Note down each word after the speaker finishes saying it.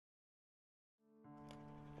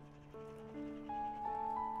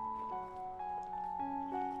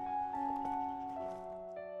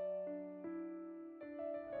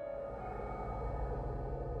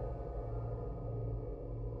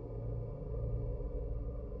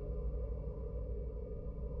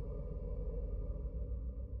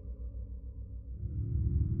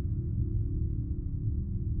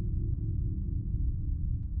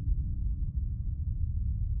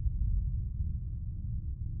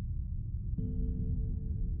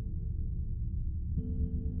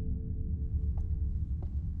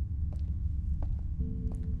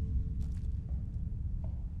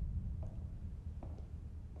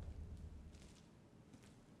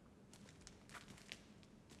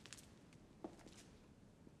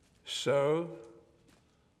So,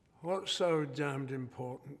 what's so damned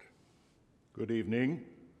important? Good evening.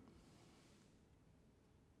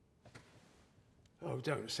 Oh,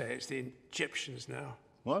 don't say it's the Egyptians now.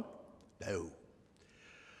 What? No.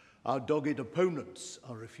 Our dogged opponents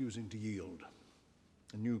are refusing to yield.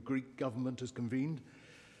 A new Greek government has convened,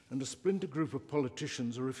 and a splinter group of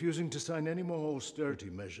politicians are refusing to sign any more austerity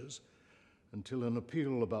measures until an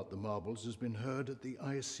appeal about the marbles has been heard at the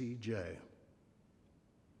ICJ.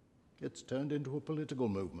 It's turned into a political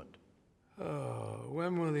movement. Oh,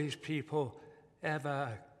 when will these people ever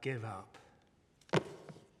give up?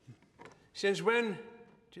 Since when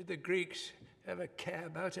did the Greeks ever care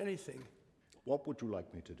about anything? What would you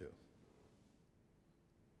like me to do?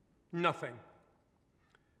 Nothing.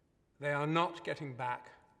 They are not getting back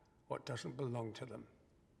what doesn't belong to them.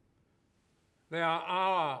 They are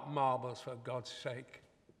our marbles, for God's sake.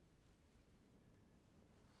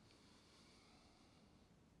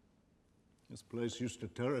 This place used to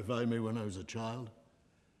terrify me when I was a child.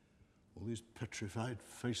 All these petrified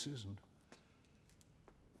faces and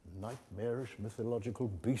nightmarish mythological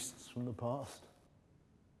beasts from the past,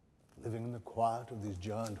 living in the quiet of these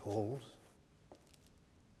giant halls.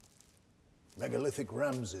 Megalithic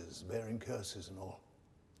Ramses bearing curses and all.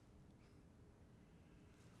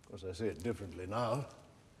 Of course, I see it differently now,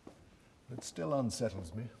 but it still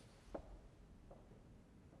unsettles me.